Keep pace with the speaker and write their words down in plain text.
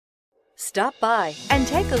Stop by and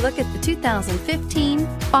take a look at the 2015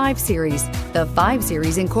 5 Series. The 5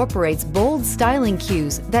 Series incorporates bold styling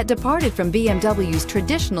cues that departed from BMW's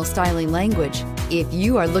traditional styling language. If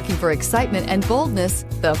you are looking for excitement and boldness,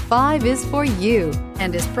 the 5 is for you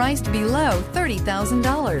and is priced below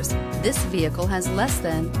 $30,000. This vehicle has less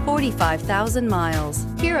than 45,000 miles.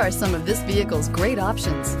 Here are some of this vehicle's great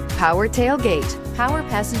options: power tailgate, power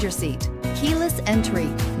passenger seat, keyless entry,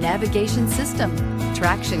 navigation system,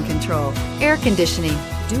 traction control, air conditioning,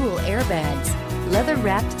 dual airbags,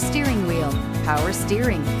 leather-wrapped steering wheel, power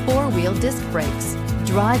steering, 4-wheel disc brakes.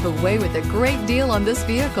 Drive away with a great deal on this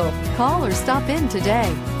vehicle. Call or stop in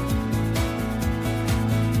today.